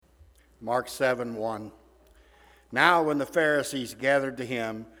Mark 7:1. Now when the Pharisees gathered to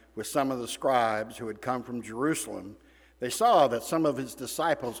him with some of the scribes who had come from Jerusalem, they saw that some of his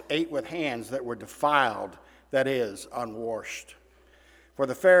disciples ate with hands that were defiled, that is, unwashed. For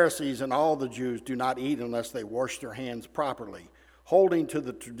the Pharisees and all the Jews do not eat unless they wash their hands properly, holding to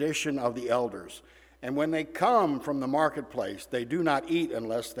the tradition of the elders. And when they come from the marketplace, they do not eat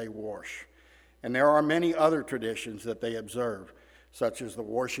unless they wash. And there are many other traditions that they observe, such as the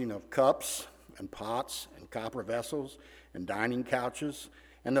washing of cups and pots and copper vessels and dining couches.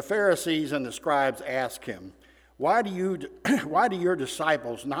 And the Pharisees and the scribes asked him, why do your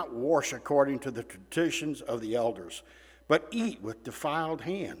disciples not wash according to the traditions of the elders, but eat with defiled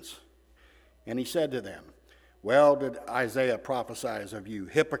hands? And he said to them, well did Isaiah prophesy of you,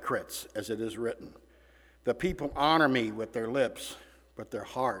 hypocrites, as it is written. The people honor me with their lips, but their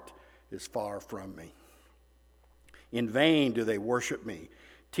heart is far from me. In vain do they worship me,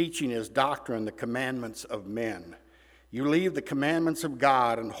 teaching as doctrine the commandments of men. You leave the commandments of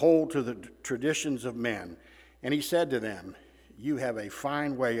God and hold to the traditions of men. And he said to them, you have a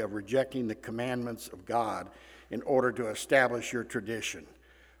fine way of rejecting the commandments of God in order to establish your tradition.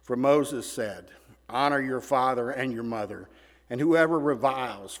 For Moses said, honor your father and your mother, and whoever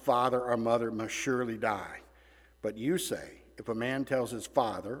reviles father or mother must surely die. But you say, if a man tells his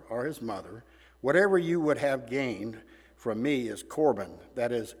father or his mother, whatever you would have gained from me is Corban,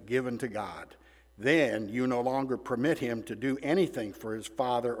 that is, given to God, then you no longer permit him to do anything for his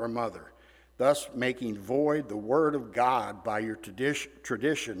father or mother, thus making void the word of God by your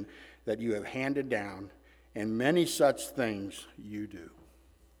tradition that you have handed down, and many such things you do.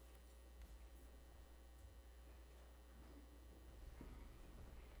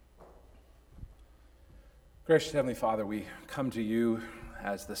 Gracious Heavenly Father, we come to you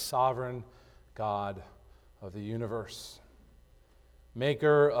as the sovereign God of the universe.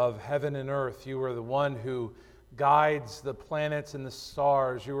 Maker of heaven and earth, you are the one who guides the planets and the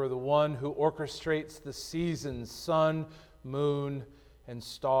stars. You are the one who orchestrates the seasons, sun, moon, and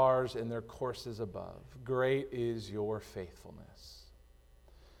stars in their courses above. Great is your faithfulness.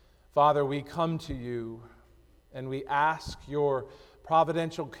 Father, we come to you and we ask your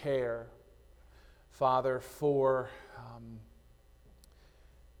providential care, Father, for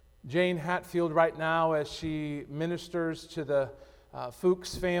Jane Hatfield right now as she ministers to the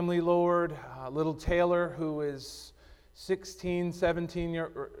Fuchs family, Lord. Little Taylor, who is 16, 17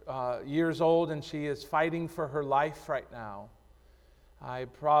 years old, and she is fighting for her life right now. I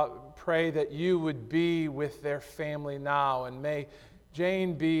pray that you would be with their family now, and may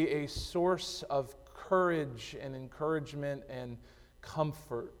Jane be a source of courage and encouragement and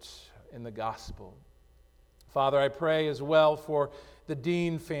comfort in the gospel. Father, I pray as well for the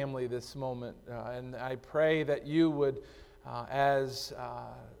Dean family this moment, and I pray that you would, as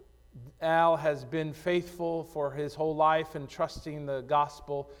Al has been faithful for his whole life and trusting the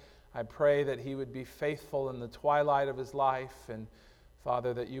gospel, I pray that he would be faithful in the twilight of his life, and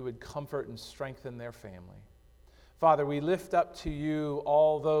Father, that you would comfort and strengthen their family. Father, we lift up to you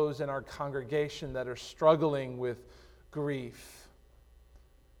all those in our congregation that are struggling with grief.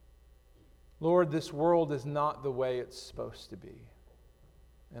 Lord, this world is not the way it's supposed to be.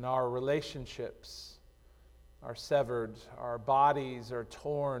 And our relationships are severed. Our bodies are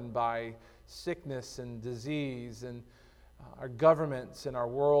torn by sickness and disease. And our governments and our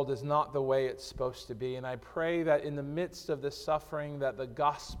world is not the way it's supposed to be. And I pray that in the midst of this suffering, that the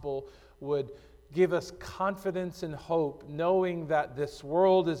gospel would give us confidence and hope, knowing that this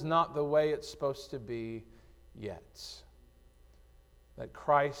world is not the way it's supposed to be yet. That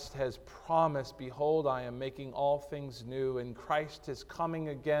Christ has promised, behold, I am making all things new, and Christ is coming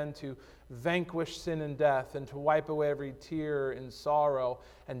again to vanquish sin and death and to wipe away every tear and sorrow,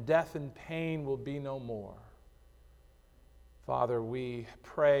 and death and pain will be no more. Father, we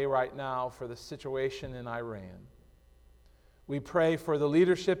pray right now for the situation in Iran. We pray for the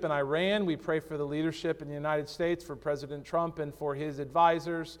leadership in Iran. We pray for the leadership in the United States, for President Trump and for his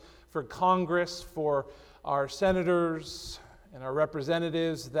advisors, for Congress, for our senators and our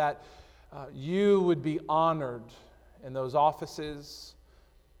representatives, that you would be honored in those offices.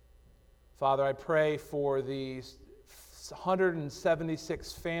 Father, I pray for the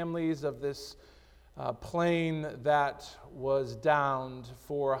 176 families of this plane that was downed,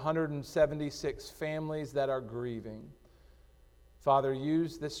 for 176 families that are grieving. Father,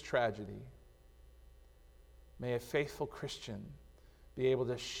 use this tragedy. May a faithful Christian be able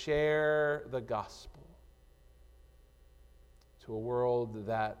to share the gospel to a world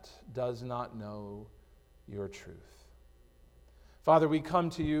that does not know your truth. Father, we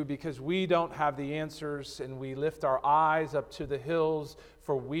come to you because we don't have the answers, and we lift our eyes up to the hills,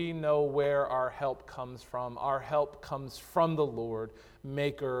 for we know where our help comes from. Our help comes from the Lord,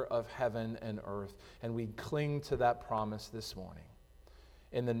 maker of heaven and earth, and we cling to that promise this morning.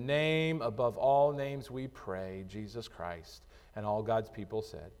 In the name above all names we pray, Jesus Christ, and all God's people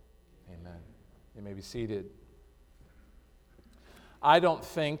said, amen. You may be seated. I don't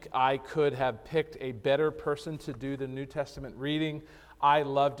think I could have picked a better person to do the New Testament reading. I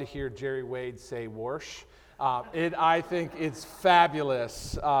love to hear Jerry Wade say "warsh." I think it's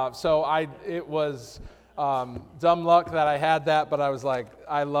fabulous. It was dumb luck that I had that, but I was like,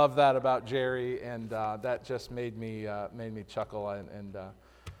 I love that about Jerry, and that just made me chuckle. And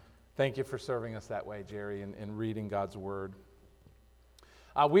thank you for serving us that way, Jerry, and reading God's Word.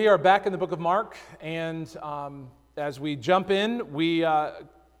 We are back in the book of Mark, and as we jump in, we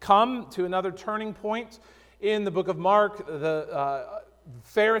come to another turning point in the book of Mark. The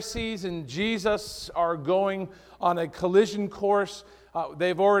Pharisees and Jesus are going on a collision course.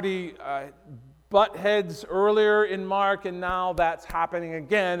 They've already butt heads earlier in Mark, and now that's happening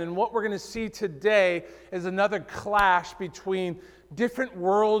again. And what we're going to see today is another clash between different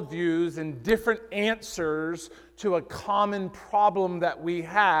worldviews and different answers to a common problem that we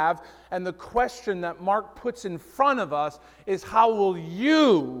have. And the question that Mark puts in front of us is, how will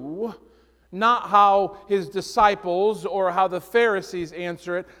you, not how his disciples or how the Pharisees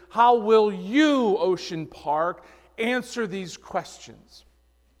answer it, how will you, Ocean Park, answer these questions?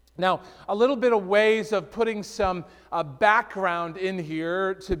 Now, a little bit of ways of putting some background in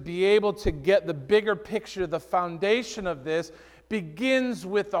here to be able to get the bigger picture, the foundation of this begins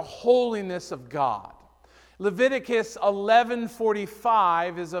with the holiness of God. Leviticus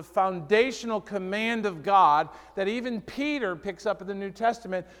 11:45 is a foundational command of God that even Peter picks up in the New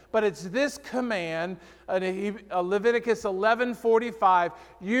Testament, but it's this command, Leviticus 11:45,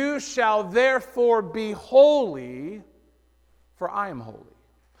 "You shall therefore be holy, for I am holy."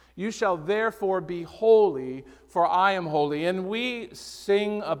 You shall therefore be holy, for I am holy. And we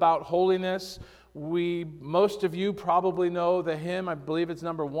sing about holiness. Most of you probably know the hymn. I believe it's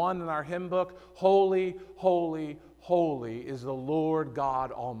number 1 in our hymn book. Holy, holy, holy is the Lord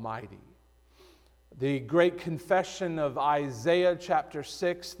God Almighty. The great confession of Isaiah chapter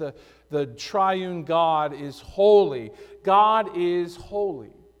 6, the triune God is holy. God is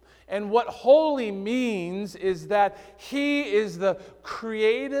holy. And what holy means is that He is the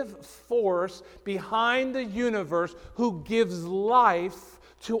creative force behind the universe who gives life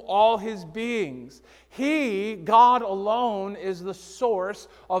to all His beings. He, God alone, is the source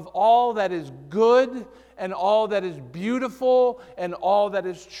of all that is good and all that is beautiful and all that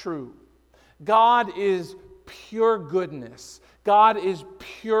is true. God is pure goodness. God is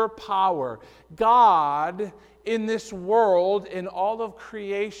pure power. God, in this world, in all of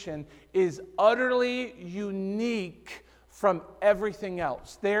creation, is utterly unique from everything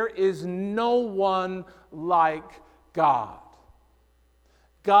else. There is no one like God.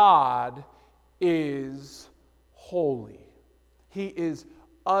 God is holy. He is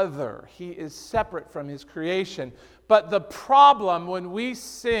other. He is separate from His creation. But the problem when we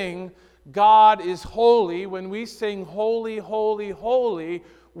sing God is holy, when we sing holy, holy, holy,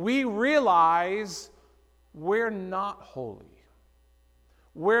 we realize we're not holy.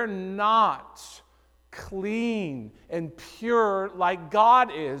 We're not clean and pure like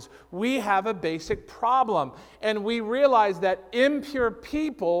God is. We have a basic problem. And we realize that impure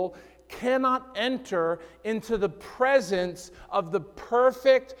people cannot enter into the presence of the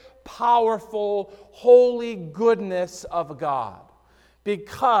perfect, powerful, holy goodness of God,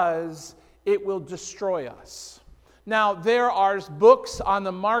 because it will destroy us. Now, there are books on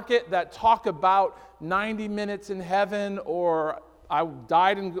the market that talk about 90 minutes in heaven, or I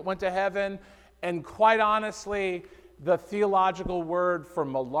died and went to heaven. And quite honestly, the theological word for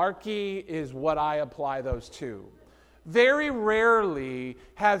malarkey is what I apply those to. Very rarely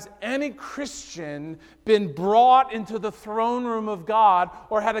has any Christian been brought into the throne room of God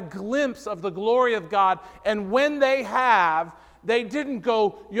or had a glimpse of the glory of God. And when they have, they didn't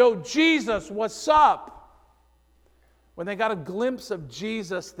go, "Yo, Jesus, what's up?" When they got a glimpse of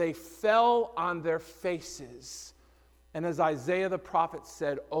Jesus, they fell on their faces. And as Isaiah the prophet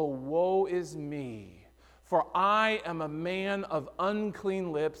said, "Oh, woe is me, for I am a man of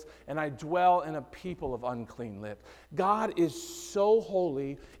unclean lips, and I dwell in a people of unclean lips." God is so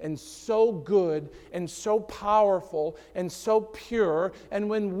holy and so good and so powerful and so pure. And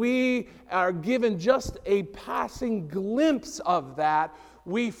when we are given just a passing glimpse of that,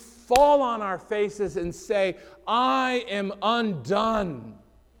 we fall on our faces and say, "I am undone."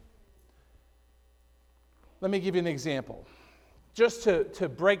 Let me give you an example. just to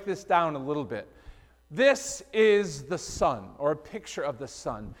break this down a little bit. This is the sun, or a picture of the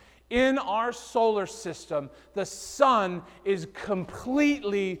sun. In our solar system, the sun is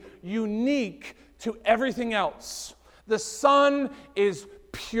completely unique to everything else. The sun is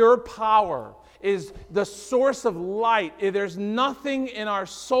pure power, is the source of light. There's nothing in our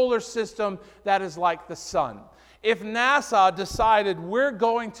solar system that is like the sun. If NASA decided we're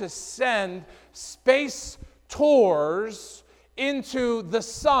going to send space tours into the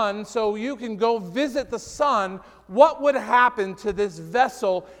sun so you can go visit the sun, what would happen to this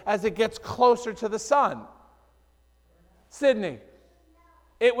vessel as it gets closer to the sun? Sydney.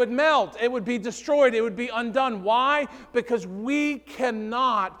 It would melt. It would be destroyed. It would be undone. Why? Because we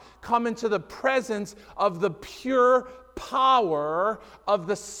cannot come into the presence of the pure power of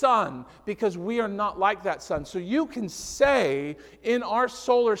the sun, because we are not like that sun. So you can say in our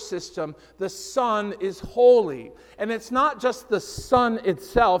solar system, the sun is holy. And it's not just the sun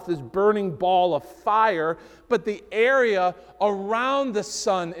itself, this burning ball of fire, but the area around the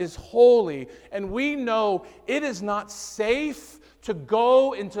sun is holy. And we know it is not safe to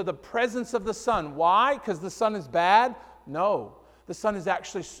go into the presence of the sun. Why? Because the sun is bad? No. The sun is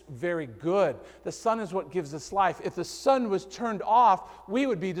actually very good. The sun is what gives us life. If the sun was turned off, we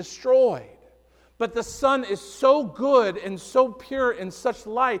would be destroyed. But the sun is so good and so pure and such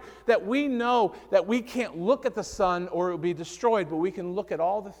light that we know that we can't look at the sun or it will be destroyed, but we can look at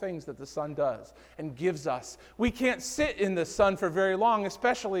all the things that the sun does and gives us. We can't sit in the sun for very long,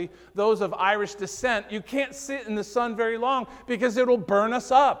 especially those of Irish descent. You can't sit in the sun very long because it will burn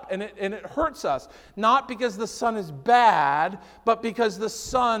us up and it hurts us. Not because the sun is bad, but because the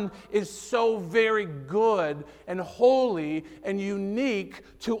sun is so very good and holy and unique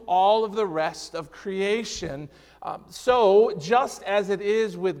to all of the rest of creation. So, just as it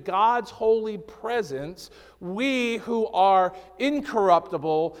is with God's holy presence, we who are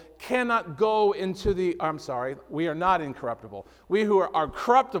incorruptible cannot go into we are not incorruptible. We who are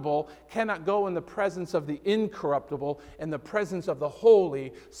corruptible cannot go in the presence of the incorruptible. In the presence of the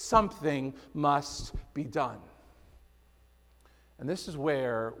holy, something must be done. And this is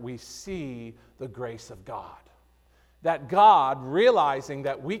where we see the grace of God. That God, realizing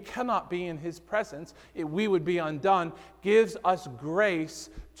that we cannot be in His presence, we would be undone, gives us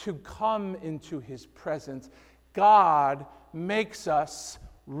grace to come into His presence. God makes us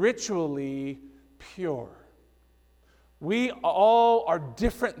ritually pure. We all are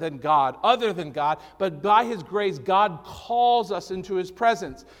different than God, other than God, but by His grace, God calls us into His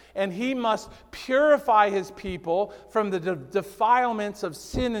presence. And He must purify His people from the defilements of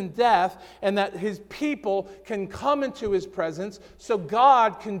sin and death, and that His people can come into His presence so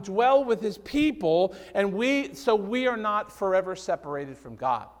God can dwell with His people, and we are not forever separated from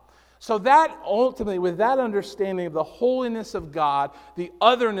God. So that ultimately, with that understanding of the holiness of God, the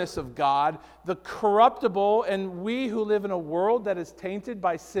otherness of God, the corruptible, and we who live in a world that is tainted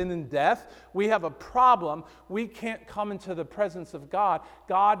by sin and death, we have a problem. We can't come into the presence of God.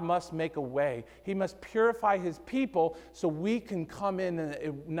 God must make a way. He must purify His people so we can come in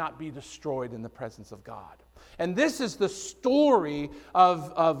and not be destroyed in the presence of God. And this is the story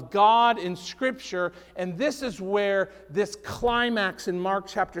of God in Scripture, and this is where this climax in Mark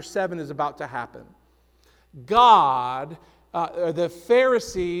chapter 7 is about to happen. God, the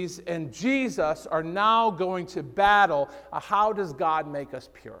Pharisees and Jesus are now going to battle. How does God make us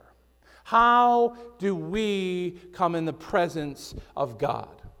pure? How do we come in the presence of God?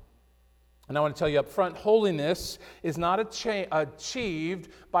 And I want to tell you up front, holiness is not achieved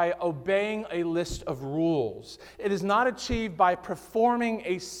by obeying a list of rules. It is not achieved by performing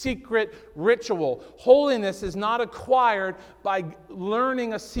a secret ritual. Holiness is not acquired by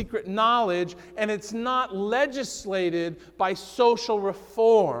learning a secret knowledge, and it's not legislated by social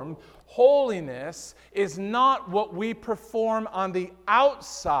reform. Holiness is not what we perform on the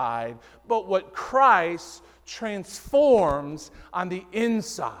outside, but what Christ transforms on the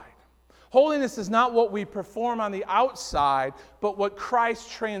inside. Holiness is not what we perform on the outside, but what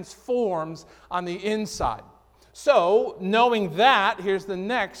Christ transforms on the inside. So, knowing that, here's the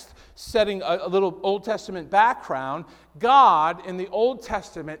next, setting a little Old Testament background. God, in the Old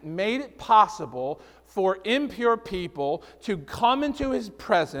Testament, made it possible for impure people to come into His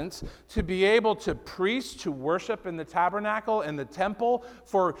presence, to be able to preach, to worship in the tabernacle and the temple,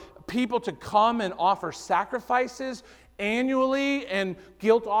 for people to come and offer sacrifices annually and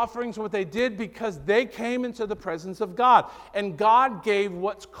guilt offerings, what they did because they came into the presence of God. And God gave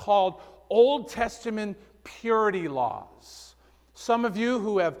what's called Old Testament purity laws. Some of you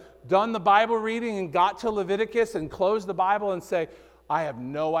who have done the Bible reading and got to Leviticus and closed the Bible and say, I have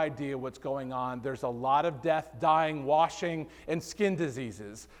no idea what's going on. There's a lot of death, dying, washing, and skin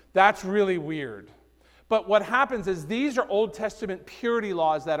diseases. That's really weird. But what happens is these are Old Testament purity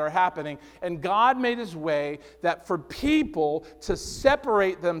laws that are happening, and God made his way that for people to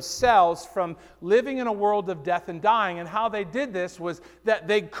separate themselves from living in a world of death and dying. And how they did this was that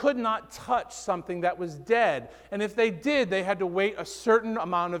they could not touch something that was dead. And if they did, they had to wait a certain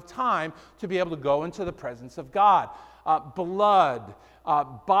amount of time to be able to go into the presence of God. Blood,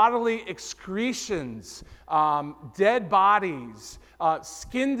 bodily excretions, dead bodies,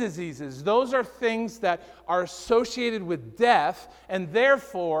 skin diseases. Those are things that are associated with death, and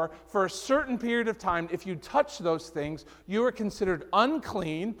therefore, for a certain period of time, if you touch those things, you are considered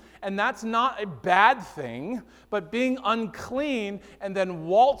unclean, and that's not a bad thing, but being unclean and then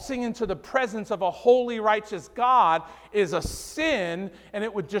waltzing into the presence of a holy, righteous God is a sin, and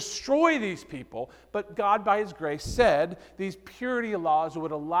it would destroy these people. But God, by his grace, said these purity laws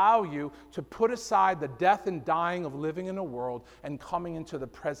would allow you to put aside the death and dying of living in a world and coming into the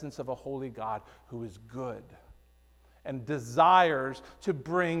presence of a holy God who is good and desires to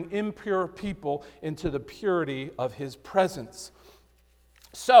bring impure people into the purity of his presence.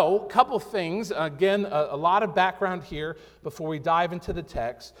 So, a couple things. Again, a lot of background here before we dive into the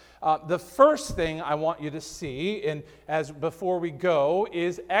text. The first thing I want you to see, before we go,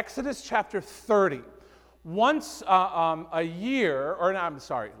 is Exodus chapter 30. Once a year,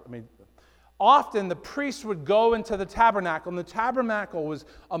 often the priests would go into the tabernacle, and the tabernacle was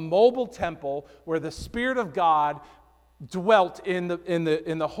a mobile temple where the Spirit of God dwelt in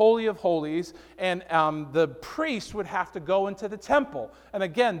the Holy of Holies, and the priests would have to go into the temple. And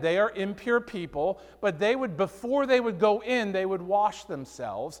again, they are impure people, but before they would go in, they would wash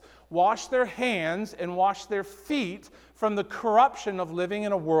themselves, wash their hands, and wash their feet from the corruption of living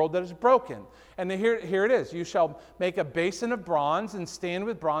in a world that is broken. And here it is. You shall make a basin of bronze and stand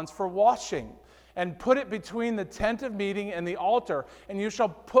with bronze for washing, and put it between the tent of meeting and the altar, and you shall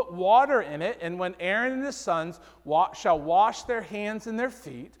put water in it, and when Aaron and his sons shall wash their hands and their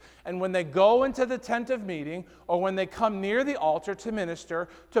feet, and when they go into the tent of meeting, or when they come near the altar to minister,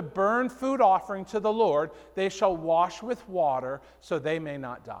 to burn food offering to the Lord, they shall wash with water, so they may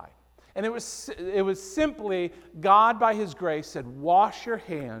not die. And it was simply, God by his grace said, wash your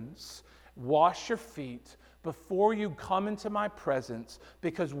hands, wash your feet, before you come into my presence,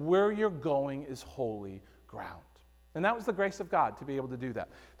 because where you're going is holy ground. And that was the grace of God to be able to do that.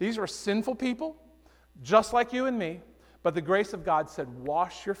 These were sinful people, just like you and me, but the grace of God said,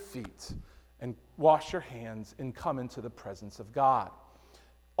 wash your feet and wash your hands and come into the presence of God.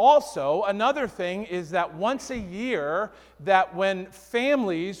 Also, another thing is that once a year, that when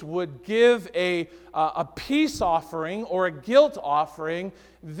families would give a peace offering or a guilt offering,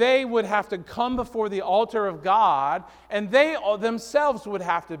 they would have to come before the altar of God, and they themselves would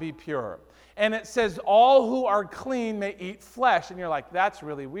have to be pure. And it says, all who are clean may eat flesh. And you're like, that's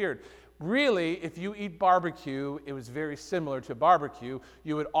really weird. Really, if you eat barbecue, it was very similar to barbecue.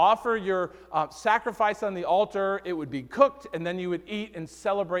 You would offer your sacrifice on the altar, it would be cooked, and then you would eat and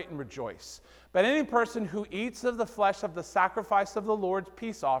celebrate and rejoice. But any person who eats of the flesh of the sacrifice of the Lord's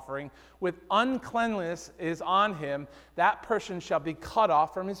peace offering with uncleanness is on him, that person shall be cut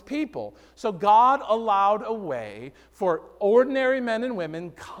off from his people. So God allowed a way for ordinary men and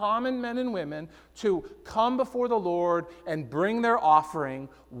women, common men and women, to come before the Lord and bring their offering,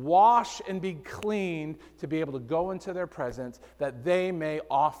 wash and be cleaned, to be able to go into their presence, that they may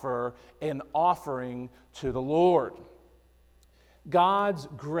offer an offering to the Lord. God's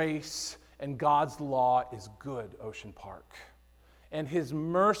grace and God's law is good, Ocean Park. And his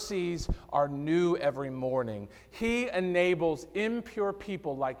mercies are new every morning. He enables impure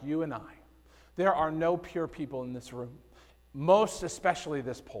people like you and I. There are no pure people in this room, most especially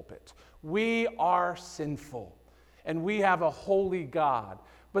this pulpit. We are sinful, and we have a holy God.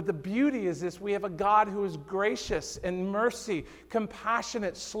 But the beauty is this: we have a God who is gracious and mercy,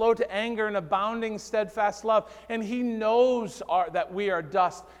 compassionate, slow to anger, and abounding steadfast love. And he knows that we are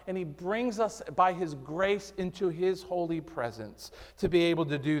dust, and he brings us by his grace into his holy presence to be able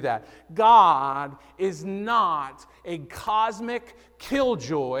to do that. God is not a cosmic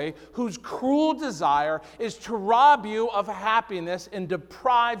killjoy whose cruel desire is to rob you of happiness and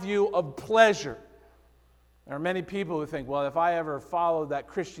deprive you of pleasure. There are many people who think, well, if I ever followed that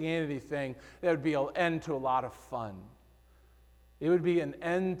Christianity thing, there would be an end to a lot of fun. It would be an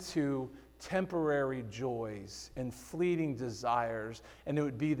end to temporary joys and fleeting desires, and it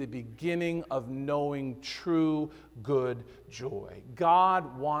would be the beginning of knowing true, good joy.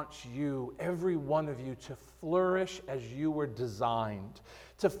 God wants you, every one of you, to flourish as you were designed,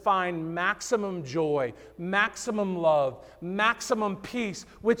 to find maximum joy, maximum love, maximum peace,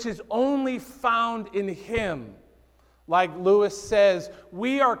 which is only found in Him. Like Lewis says,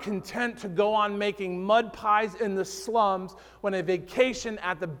 we are content to go on making mud pies in the slums when a vacation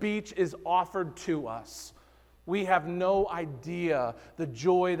at the beach is offered to us. We have no idea the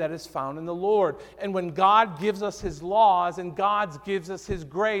joy that is found in the Lord. And when God gives us His laws and God gives us His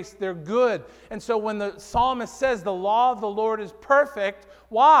grace, they're good. And so when the psalmist says the law of the Lord is perfect,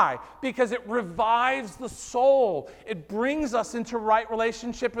 why? Because it revives the soul. It brings us into right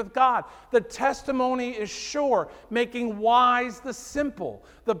relationship with God. The testimony is sure, making wise the simple.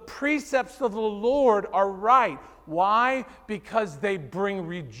 The precepts of the Lord are right. Why? Because they bring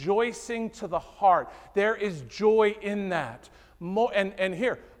rejoicing to the heart. There is joy in that. And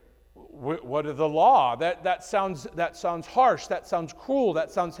here, what is the law? That sounds harsh. That sounds cruel.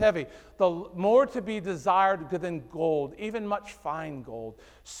 That sounds heavy. The more to be desired than gold, even much fine gold.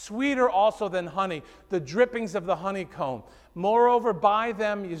 Sweeter also than honey, the drippings of the honeycomb. Moreover, by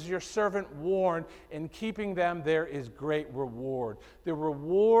them is your servant warned. In keeping them, there is great reward. The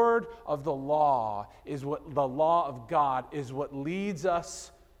reward of the law of God is what leads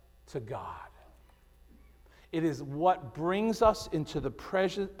us to God. It is what brings us into the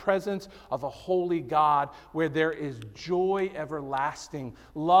presence of a holy God, where there is joy everlasting,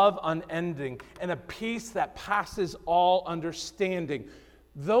 love unending, and a peace that passes all understanding.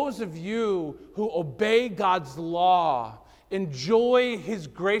 Those of you who obey God's law enjoy His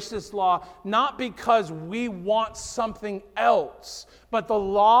gracious law, not because we want something else, but the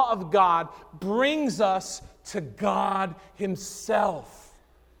law of God brings us to God Himself.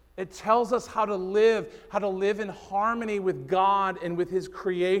 It tells us how to live in harmony with God and with His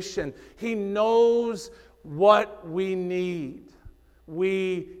creation. He knows what we need.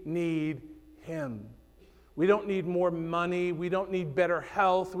 We need Him. We don't need more money. We don't need better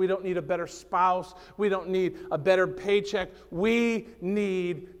health. We don't need a better spouse. We don't need a better paycheck. We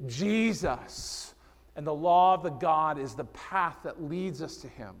need Jesus. And the law of the God is the path that leads us to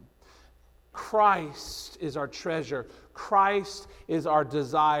Him. Christ is our treasure. Christ is our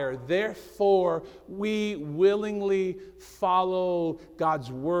desire. Therefore, we willingly follow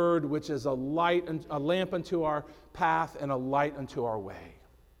God's word, which is a lamp unto our path and a light unto our way.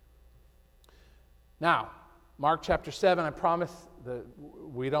 Now, Mark chapter 7, I promise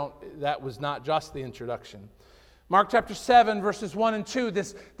that was not just the introduction. Mark chapter 7, verses 1 and 2,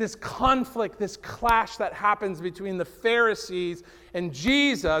 this conflict, this clash that happens between the Pharisees and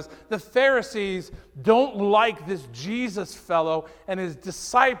Jesus. The Pharisees don't like this Jesus fellow and his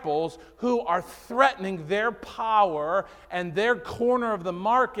disciples who are threatening their power and their corner of the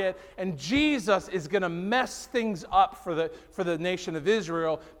market, and Jesus is going to mess things up for the nation of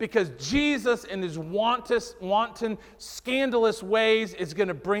Israel, because Jesus in his wanton, scandalous ways is going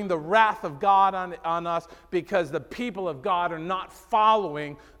to bring the wrath of God on us, because the people of God are not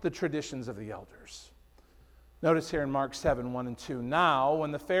following the traditions of the elders. Notice here in Mark 7, 1 and 2. Now,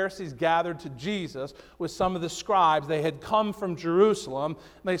 when the Pharisees gathered to Jesus with some of the scribes, they had come from Jerusalem,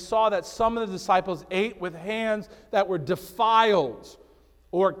 and they saw that some of the disciples ate with hands that were defiled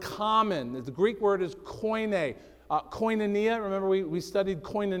or common. The Greek word is koine. Koinonia, remember we studied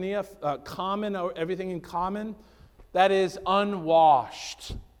koinonia, common, or everything in common? That is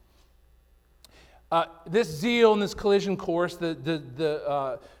unwashed. This zeal in this collision course,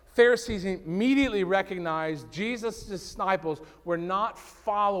 the Pharisees immediately recognized Jesus' disciples were not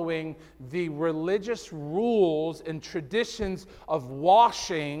following the religious rules and traditions of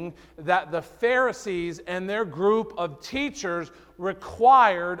washing that the Pharisees and their group of teachers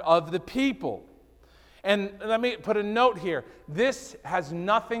required of the people. And let me put a note here. This has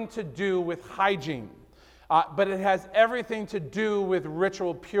nothing to do with hygiene. But it has everything to do with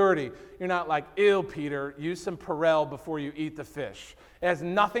ritual purity. You're not like, ew, Peter, use some Perel before you eat the fish. It has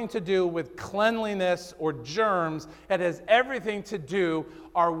nothing to do with cleanliness or germs. It has everything to do,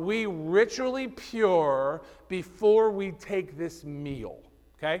 are we ritually pure before we take this meal?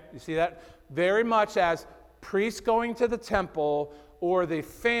 Okay, you see that? Very much as priests going to the temple or the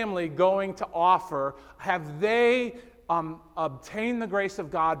family going to offer, have they obtain the grace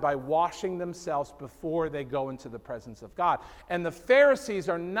of God by washing themselves before they go into the presence of God. And the Pharisees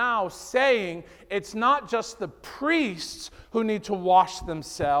are now saying it's not just the priests who need to wash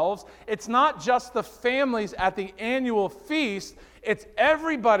themselves. It's not just the families at the annual feast. It's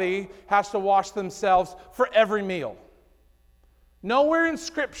everybody has to wash themselves for every meal. Nowhere in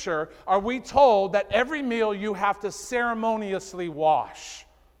Scripture are we told that every meal you have to ceremoniously wash.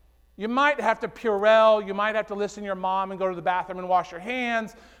 You might have to Purell, you might have to listen to your mom and go to the bathroom and wash your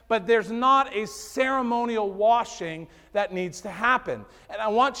hands, but there's not a ceremonial washing that needs to happen. And I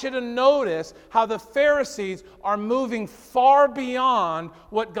want you to notice how the Pharisees are moving far beyond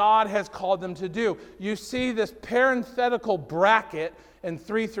what God has called them to do. You see this parenthetical bracket in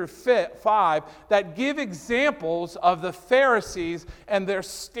 3 through 5 that give examples of the Pharisees and their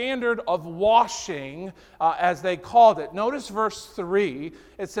standard of washing, as they called it. Notice verse 3.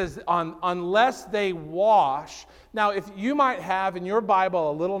 It says, unless they wash. Now, if you might have in your Bible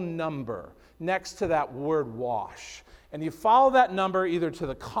a little number next to that word wash, and you follow that number either to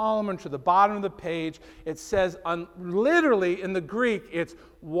the column or to the bottom of the page, it says, literally in the Greek, it's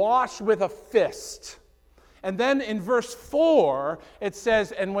wash with a fist. And then in verse 4, it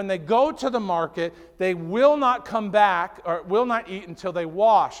says, and when they go to the market, they will not come back or will not eat until they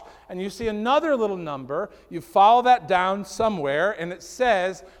wash. And you see another little number. You follow that down somewhere, and it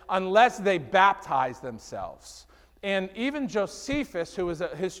says, unless they baptize themselves. And even Josephus, who was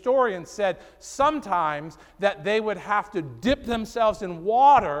a historian, said sometimes that they would have to dip themselves in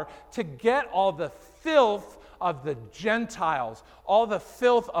water to get all the filth of the Gentiles, all the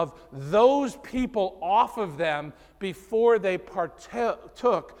filth of those people off of them before they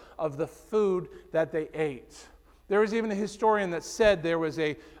partook of the food that they ate. There was even a historian that said there was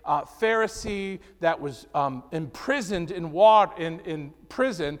a Pharisee that was imprisoned in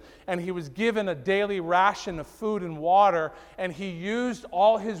prison, and he was given a daily ration of food and water, and he used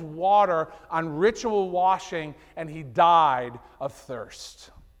all his water on ritual washing, and he died of thirst.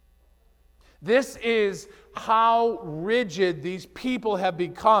 This is how rigid these people have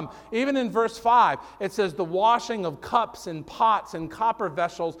become. Even in verse 5, it says the washing of cups and pots and copper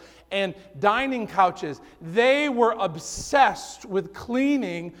vessels and dining couches. They were obsessed with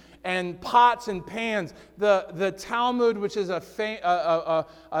cleaning and pots and pans. The Talmud, which is a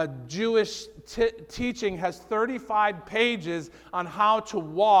Jewish teaching, has 35 pages on how to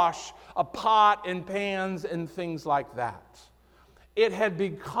wash a pot and pans and things like that. It had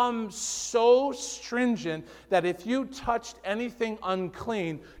become so stringent that if you touched anything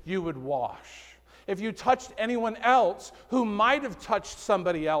unclean, you would wash. If you touched anyone else who might have touched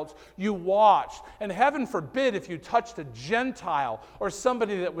somebody else, you washed. And heaven forbid if you touched a Gentile or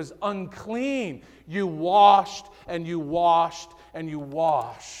somebody that was unclean, you washed and you washed and you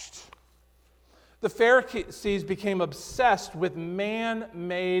washed. The Pharisees became obsessed with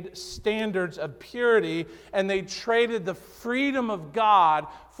man-made standards of purity, and they traded the freedom of God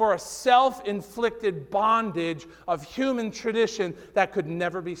for a self-inflicted bondage of human tradition that could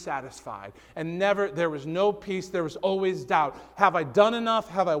never be satisfied. And there was no peace, there was always doubt. Have I done enough?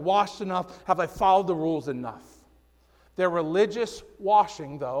 Have I washed enough? Have I followed the rules enough? Their religious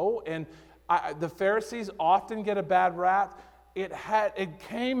washing, though, and the Pharisees often get a bad rap. It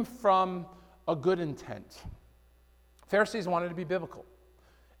came from a good intent. Pharisees wanted to be biblical,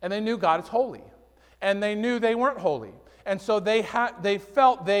 and they knew God is holy, and they knew they weren't holy, and so they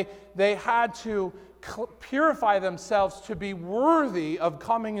felt they had to purify themselves to be worthy of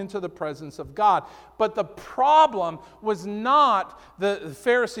coming into the presence of God. But the problem was not the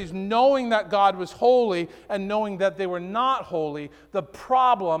Pharisees knowing that God was holy and knowing that they were not holy. The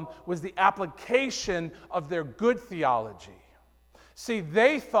problem was the application of their good theology. See,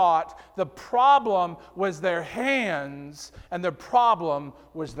 they thought the problem was their hands and the problem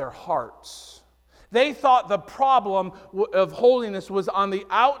was their hearts. They thought the problem of holiness was on the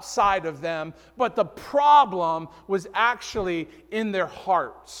outside of them, but the problem was actually in their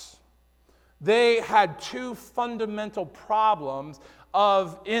hearts. They had two fundamental problems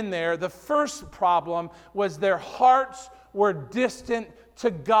in there. The first problem was their hearts were distant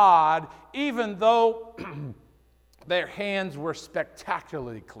to God, even though their hands were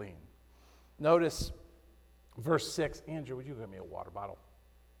spectacularly clean. Notice verse 6. Andrew, would you give me a water bottle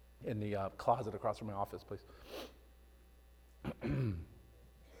in the closet across from my office, please?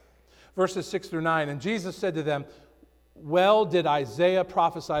 Verses 6 through 9. And Jesus said to them, well did Isaiah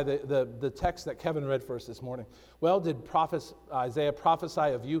prophesy, the text that Kevin read for us this morning. Well did Isaiah prophesy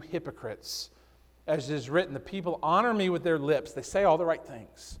of you hypocrites. As it is written, the people honor me with their lips. They say all the right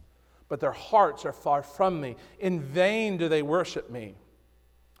things, but their hearts are far from me. In vain do they worship me.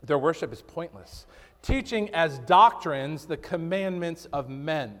 Their worship is pointless, teaching as doctrines the commandments of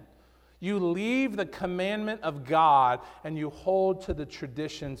men. You leave the commandment of God and you hold to the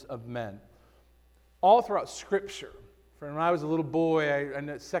traditions of men. All throughout Scripture, from when I was a little boy, in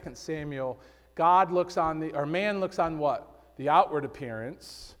 2 Samuel, man looks on what? The outward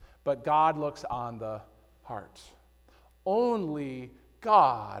appearance, but God looks on the heart. Only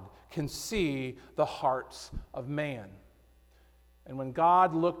God can see the hearts of man. And when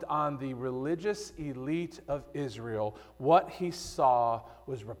God looked on the religious elite of Israel, what he saw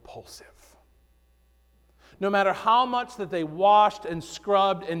was repulsive. No matter how much that they washed and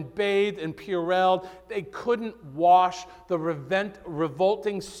scrubbed and bathed and purelled, they couldn't wash the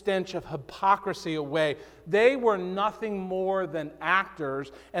revolting stench of hypocrisy away. They were nothing more than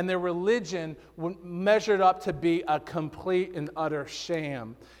actors, and their religion measured up to be a complete and utter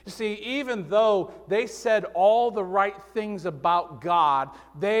sham. You see, even though they said all the right things about God,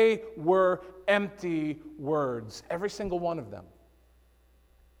 they were empty words, every single one of them.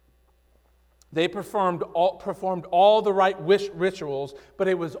 They performed all the right rituals, but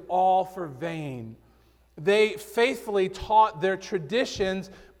it was all for vain. They faithfully taught their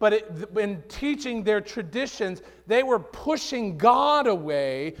traditions, but in teaching their traditions, they were pushing God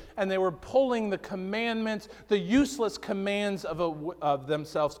away, and they were pulling the commandments, the useless commands of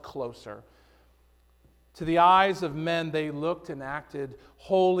themselves closer. To the eyes of men, they looked and acted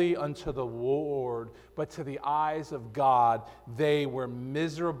holy unto the Lord, but to the eyes of God, they were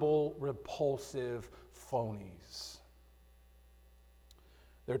miserable, repulsive phonies.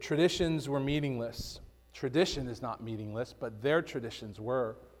 Their traditions were meaningless. Tradition is not meaningless, but their traditions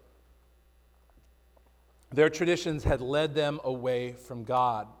were. Their traditions had led them away from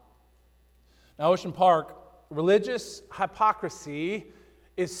God. Now, Ocean Park, religious hypocrisy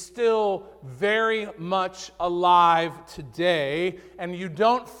is still very much alive today, and you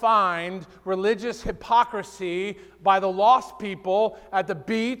don't find religious hypocrisy by the lost people at the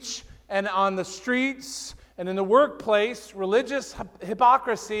beach and on the streets and in the workplace. Religious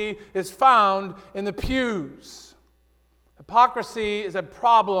hypocrisy is found in the pews. Hypocrisy is a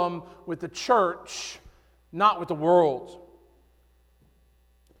problem with the church, not with the world.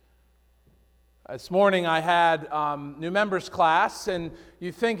 This morning I had new members class, and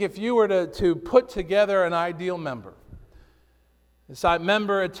you think if you were to put together an ideal member. This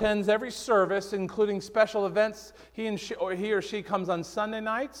member attends every service, including special events. He or she comes on Sunday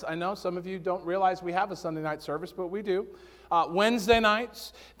nights. I know some of you don't realize we have a Sunday night service, but we do. Wednesday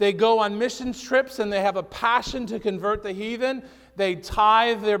nights. They go on mission trips, and they have a passion to convert the heathen. They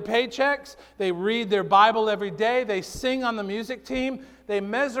tithe their paychecks. They read their Bible every day. They sing on the music team. They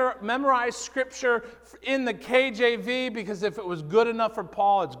memorize Scripture in the KJV, because if it was good enough for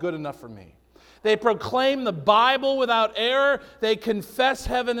Paul, it's good enough for me. They proclaim the Bible without error. They confess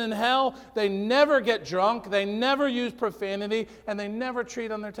heaven and hell. They never get drunk. They never use profanity. And they never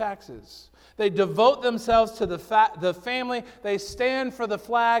cheat on their taxes. They devote themselves to the family. They stand for the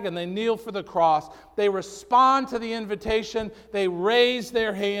flag, and they kneel for the cross. They respond to the invitation. They raise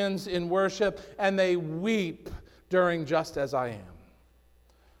their hands in worship, and they weep during Just As I Am.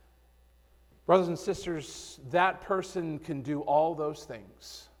 Brothers and sisters, that person can do all those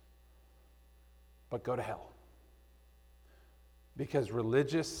things, but go to hell. Because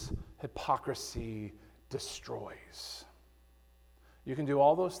religious hypocrisy destroys. You can do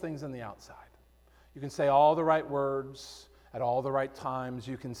all those things on the outside. You can say all the right words at all the right times.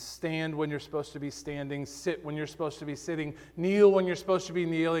 You can stand when you're supposed to be standing, sit when you're supposed to be sitting, kneel when you're supposed to be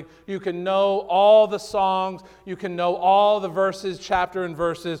kneeling. You can know all the songs. You can know all the verses, chapter and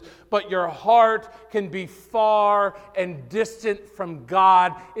verses, but your heart can be far and distant from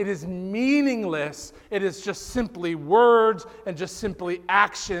God. It is meaningless. It is just simply words and just simply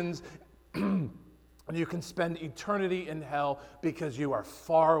actions. And you can spend eternity in hell because you are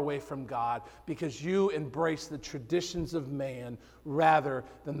far away from God, because you embrace the traditions of man rather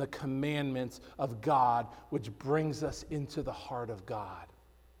than the commandments of God, which brings us into the heart of God.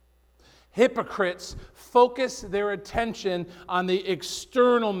 Hypocrites focus their attention on the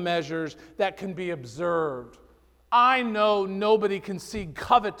external measures that can be observed. I know nobody can see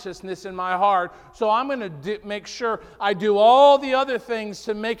covetousness in my heart, so I'm going to make sure I do all the other things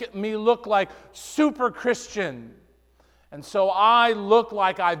to make me look like super Christian. And so I look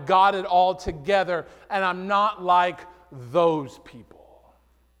like I've got it all together, and I'm not like those people.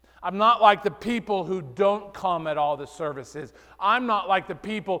 I'm not like the people who don't come at all the services. I'm not like the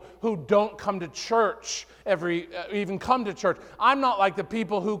people who don't come to church even come to church. I'm not like the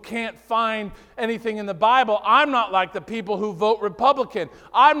people who can't find anything in the Bible. I'm not like the people who vote Republican.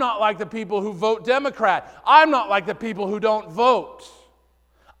 I'm not like the people who vote Democrat. I'm not like the people who don't vote.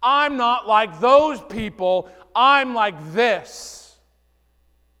 I'm not like those people. I'm like this.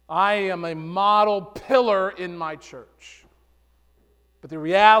 I am a model pillar in my church. But the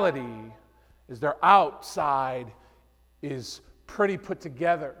reality is their outside is pretty put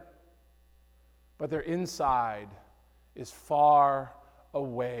together, but their inside is far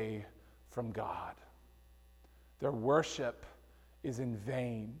away from God. Their worship is in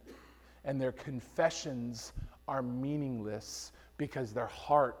vain, and their confessions are meaningless because their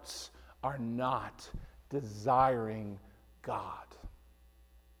hearts are not desiring God.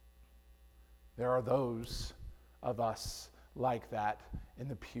 There are those of us like that in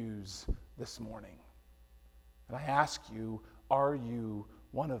the pews this morning. And I ask you, are you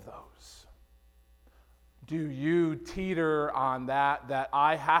one of those? Do you teeter on that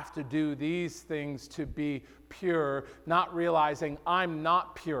I have to do these things to be pure, not realizing I'm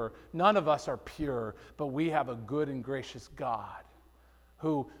not pure? None of us are pure, but we have a good and gracious God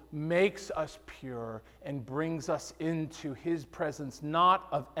who makes us pure and brings us into his presence, not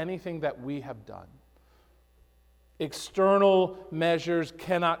of anything that we have done. External measures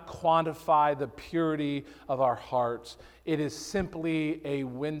cannot quantify the purity of our hearts. It is simply a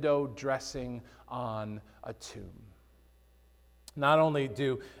window dressing on a tomb. Not only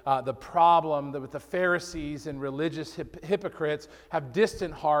do the problem with the Pharisees and religious hypocrites have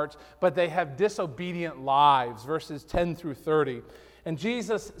distant hearts, but they have disobedient lives, verses 10 through 30. And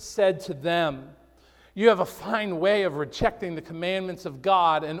Jesus said to them, "You have a fine way of rejecting the commandments of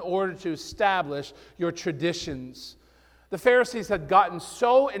God in order to establish your traditions." The Pharisees had gotten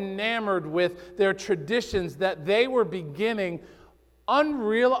so enamored with their traditions that they were beginning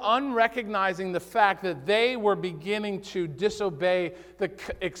unrecognizing the fact that they were beginning to disobey the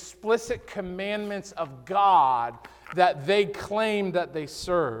explicit commandments of God that they claimed that they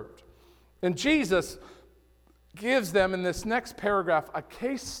served. And Jesus gives them in this next paragraph a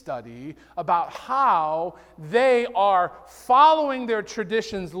case study about how they are following their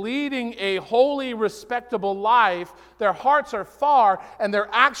traditions, leading a holy, respectable life. Their hearts are far, and they're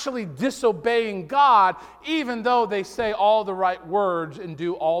actually disobeying God, even though they say all the right words and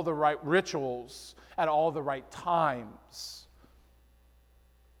do all the right rituals at all the right times.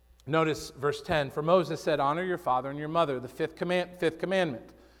 Notice verse 10, "For Moses said, 'Honor your father and your mother,' the fifth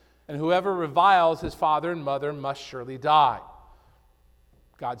commandment. And whoever reviles his father and mother must surely die."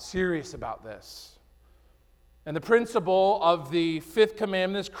 God's serious about this. And the principle of the fifth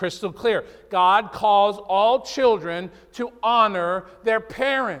commandment is crystal clear. God calls all children to honor their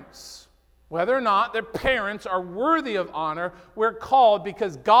parents. Whether or not their parents are worthy of honor, we're called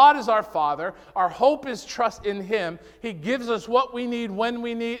because God is our Father. Our hope is trust in Him. He gives us what we need, when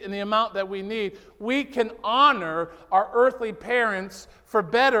we need, and the amount that we need. We can honor our earthly parents for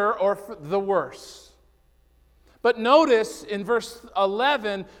better or for the worse. But notice in verse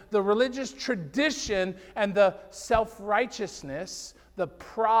 11, the religious tradition and the self-righteousness, the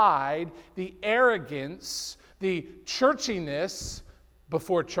pride, the arrogance, the churchiness,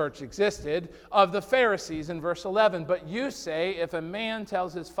 before church existed, of the Pharisees in verse 11. "But you say, if a man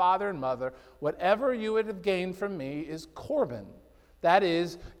tells his father and mother, 'Whatever you would have gained from me is Corban,' that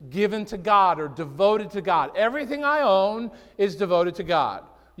is, given to God or devoted to God. Everything I own is devoted to God.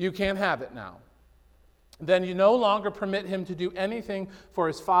 You can't have it now. Then you no longer permit him to do anything for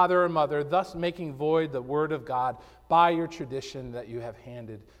his father or mother, thus making void the word of God by your tradition that you have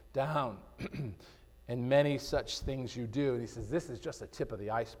handed down. And many such things you do." And he says, this is just a tip of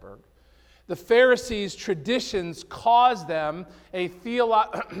the iceberg. The Pharisees' traditions caused them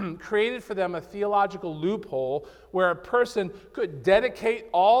created for them a theological loophole where a person could dedicate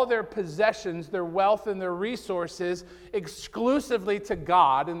all their possessions, their wealth, and their resources exclusively to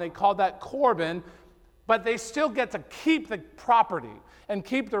God, and they called that Corban, but they still get to keep the property and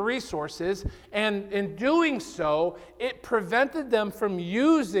keep the resources, and in doing so, it prevented them from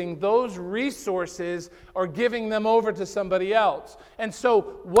using those resources or giving them over to somebody else. And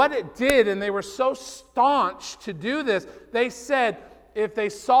so what it did, and they were so staunch to do this, they said if they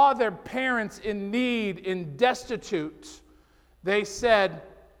saw their parents in need, in destitute, they said,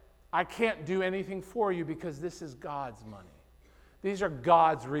 "I can't do anything for you because this is God's money. These are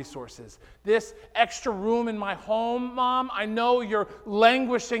God's resources. This extra room in my home, Mom, I know you're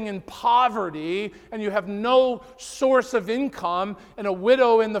languishing in poverty and you have no source of income and a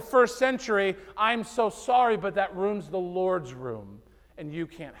widow in the first century. I'm so sorry, but that room's the Lord's room and you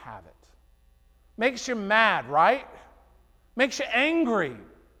can't have it." Makes you mad, right? Makes you angry.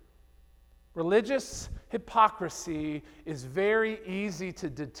 Religious hypocrisy is very easy to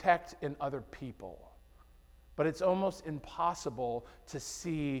detect in other people, but it's almost impossible to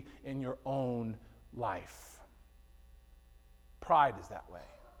see in your own life. Pride is that way.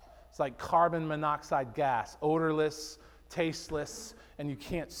 It's like carbon monoxide gas, odorless, tasteless, and you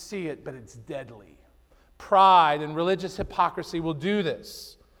can't see it, but it's deadly. Pride and religious hypocrisy will do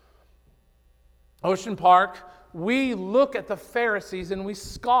this. Ocean Park, we look at the Pharisees and we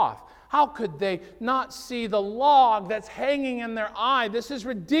scoff. How could they not see the log that's hanging in their eye? This is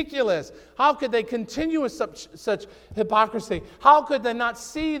ridiculous. How could they continue with such hypocrisy? How could they not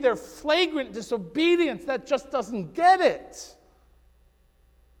see their flagrant disobedience? That just doesn't get it.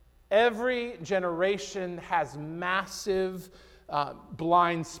 Every generation has massive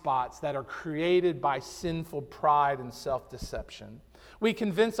blind spots that are created by sinful pride and self-deception. We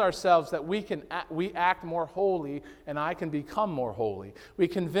convince ourselves that we act more holy and I can become more holy. We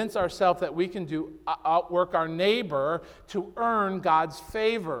convince ourselves that we can outwork our neighbor to earn God's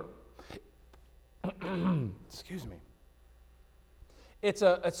favor. Excuse me. It's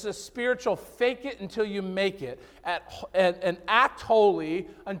a spiritual fake it until you make it, and act holy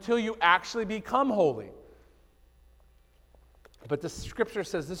until you actually become holy. But the scripture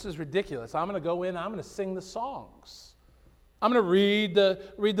says this is ridiculous. I'm going to go in, I'm going to sing the songs. I'm going to read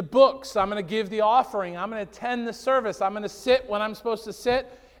the books. I'm going to give the offering. I'm going to attend the service. I'm going to sit when I'm supposed to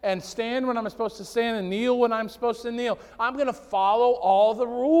sit and stand when I'm supposed to stand and kneel when I'm supposed to kneel. I'm going to follow all the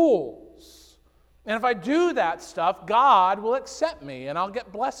rules. And if I do that stuff, God will accept me and I'll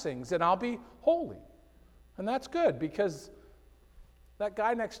get blessings and I'll be holy. And that's good because that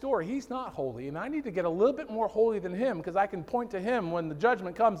guy next door, he's not holy, and I need to get a little bit more holy than him because I can point to him when the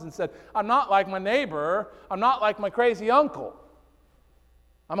judgment comes and said, I'm not like my neighbor, I'm not like my crazy uncle.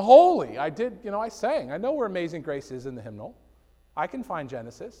 I'm holy. I sang. I know where Amazing Grace is in the hymnal. I can find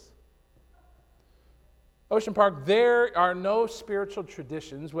Genesis. Ocean Park, there are no spiritual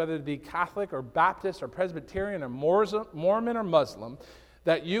traditions, whether it be Catholic or Baptist or Presbyterian or Mormon or Muslim,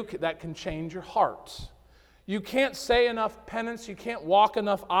 that can change your heart. You can't say enough penance, you can't walk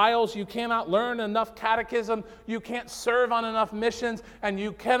enough aisles, you cannot learn enough catechism, you can't serve on enough missions, and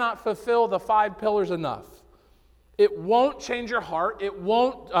you cannot fulfill the 5 pillars enough. It won't change your heart, it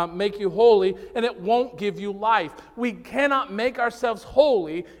won't make you holy, and it won't give you life. We cannot make ourselves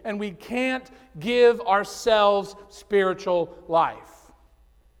holy, and we can't give ourselves spiritual life.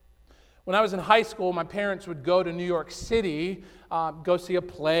 When I was in high school, my parents would go to New York City, go see a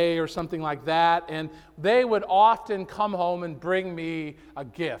play or something like that, and they would often come home and bring me a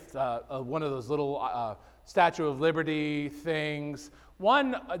gift, one of those little Statue of Liberty things.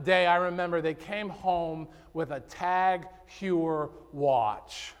 One day I remember they came home with a Tag Heuer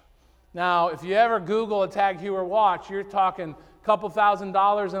watch. Now, if you ever Google a Tag Heuer watch, you're talking a couple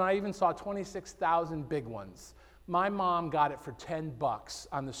 $1,000s, and I even saw 26,000 big ones. My mom got it for $10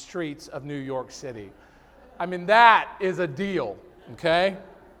 on the streets of New York City. I mean, that is a deal, okay?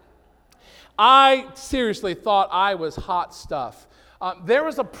 I seriously thought I was hot stuff. There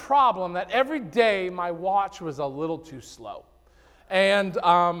was a problem that every day my watch was a little too slow. And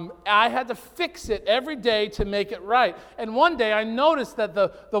I had to fix it every day to make it right. And one day I noticed that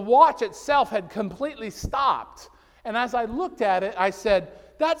the watch itself had completely stopped. And as I looked at it, I said,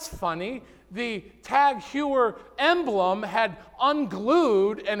 that's funny. The Tag Heuer emblem had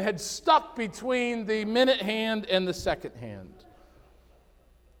unglued and had stuck between the minute hand and the second hand.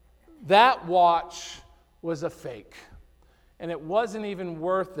 That watch was a fake. And it wasn't even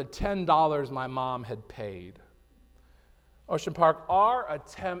worth the $10 my mom had paid. Ocean Park, our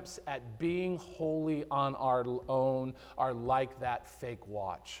attempts at being holy on our own are like that fake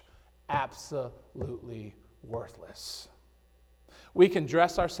watch. Absolutely worthless. We can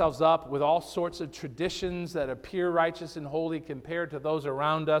dress ourselves up with all sorts of traditions that appear righteous and holy compared to those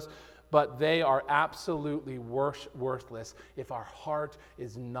around us, but they are absolutely worthless if our heart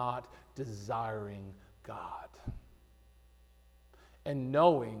is not desiring God. And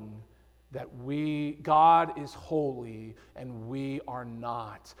knowing that God is holy and we are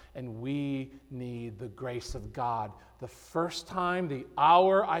not, and we need the grace of God. The first time, the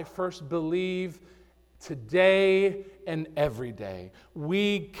hour I first believe, today and every day.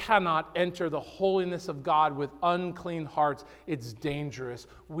 We cannot enter the holiness of God with unclean hearts. It's dangerous.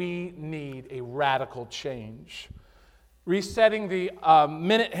 We need a radical change. Resetting the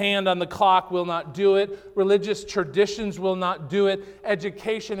minute hand on the clock will not do it. Religious traditions will not do it.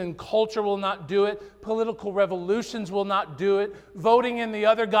 Education and culture will not do it. Political revolutions will not do it. Voting in the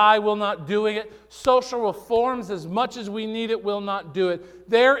other guy will not do it. Social reforms, as much as we need it, will not do it.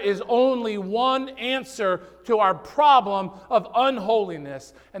 There is only one answer to our problem of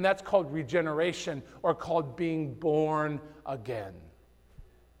unholiness, and that's called regeneration, or called being born again.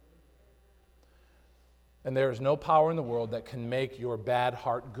 And there is no power in the world that can make your bad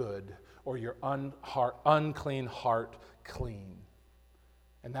heart good or your unclean heart clean.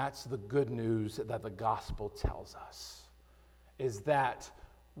 And that's the good news that the gospel tells us, is that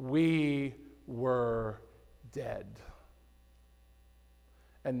we were dead.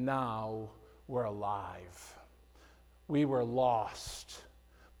 And now we're alive. We were lost,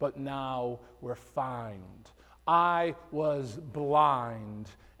 but now we're found. I was blind,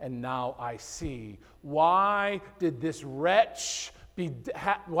 and now I see. Why did that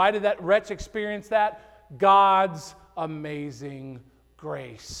wretch experience that? God's amazing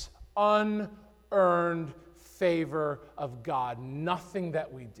grace. unearned favor of God, nothing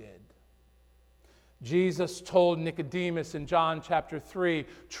that we did. Jesus told Nicodemus in John chapter 3,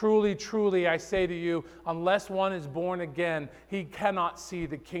 "Truly, truly, I say to you, unless one is born again, he cannot see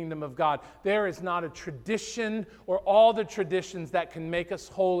the kingdom of God." There is not a tradition or all the traditions that can make us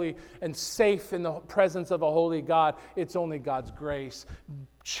holy and safe in the presence of a holy God. It's only God's grace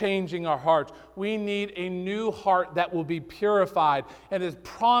changing our hearts. We need a new heart that will be purified and is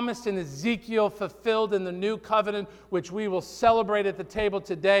promised in Ezekiel, fulfilled in the new covenant, which we will celebrate at the table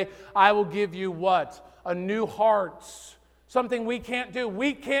today. I will give you what? A new heart. Something we can't do.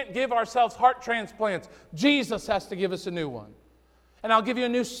 We can't give ourselves heart transplants. Jesus has to give us a new one. And I'll give you a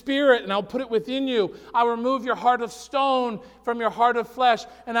new spirit, and I'll put it within you. I'll remove your heart of stone from your heart of flesh,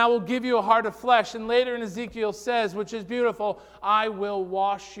 and I will give you a heart of flesh. And later in Ezekiel says, which is beautiful, I will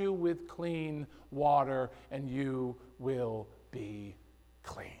wash you with clean water, and you will be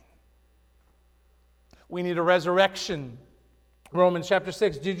clean. We need a resurrection. Romans chapter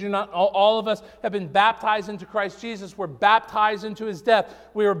 6, did you not, all of us have been baptized into Christ Jesus. We're baptized into his death.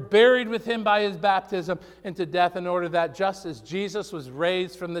 We are buried with him by his baptism into death, in order that just as Jesus was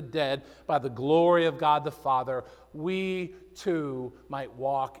raised from the dead by the glory of God the Father, we too might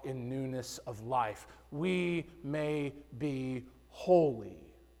walk in newness of life. We may be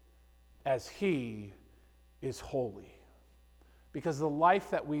holy as he is holy. Because the life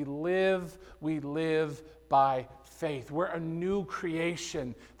that we live by faith. We're a new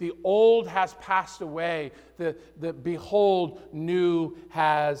creation. The old has passed away. The behold, new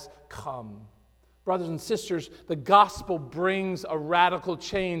has come. Brothers and sisters, the gospel brings a radical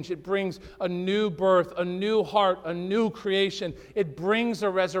change. It brings a new birth, a new heart, a new creation. It brings a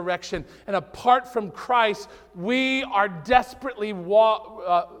resurrection. And apart from Christ, we are desperately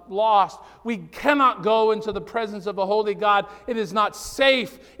lost. We cannot go into the presence of a holy God. It is not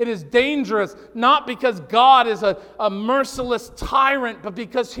safe. It is dangerous, not because God is a merciless tyrant, but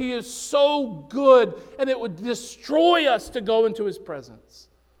because he is so good and it would destroy us to go into his presence.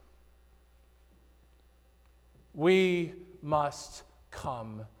 We must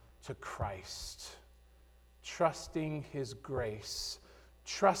come to Christ, trusting his grace,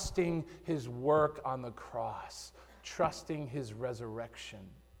 trusting his work on the cross, trusting his resurrection.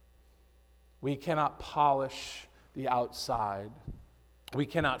 We cannot polish the outside. We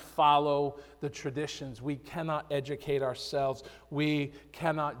cannot follow the traditions. We cannot educate ourselves. We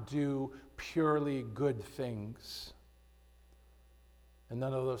cannot do purely good things. And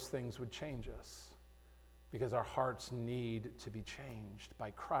none of those things would change us. Because our hearts need to be changed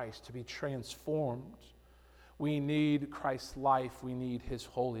by Christ, to be transformed. We need Christ's life. We need his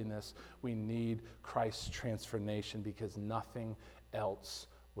holiness. We need Christ's transformation, because nothing else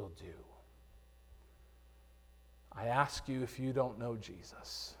will do. I ask you, if you don't know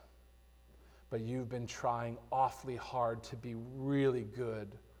Jesus, but you've been trying awfully hard to be really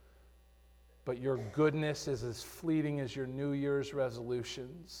good, but your goodness is as fleeting as your New Year's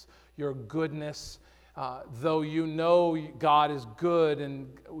resolutions. Your goodness, though you know God is good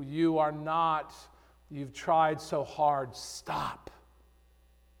and you are not, you've tried so hard, stop.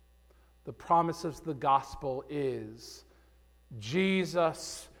 The promise of the gospel is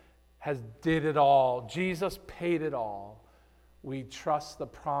Jesus has did it all. Jesus paid it all. We trust the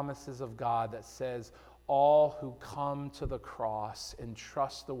promises of God that says all who come to the cross and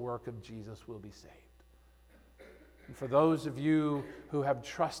trust the work of Jesus will be saved. And for those of you who have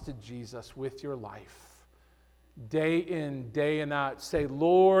trusted Jesus with your life, day in, day out, say,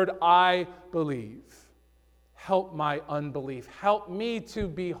 Lord, I believe. Help my unbelief. Help me to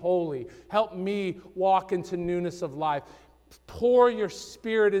be holy. Help me walk into newness of life. Pour your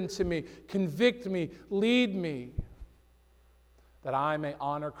Spirit into me. Convict me. Lead me. That I may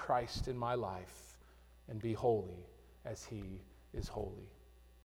honor Christ in my life and be holy as he is holy.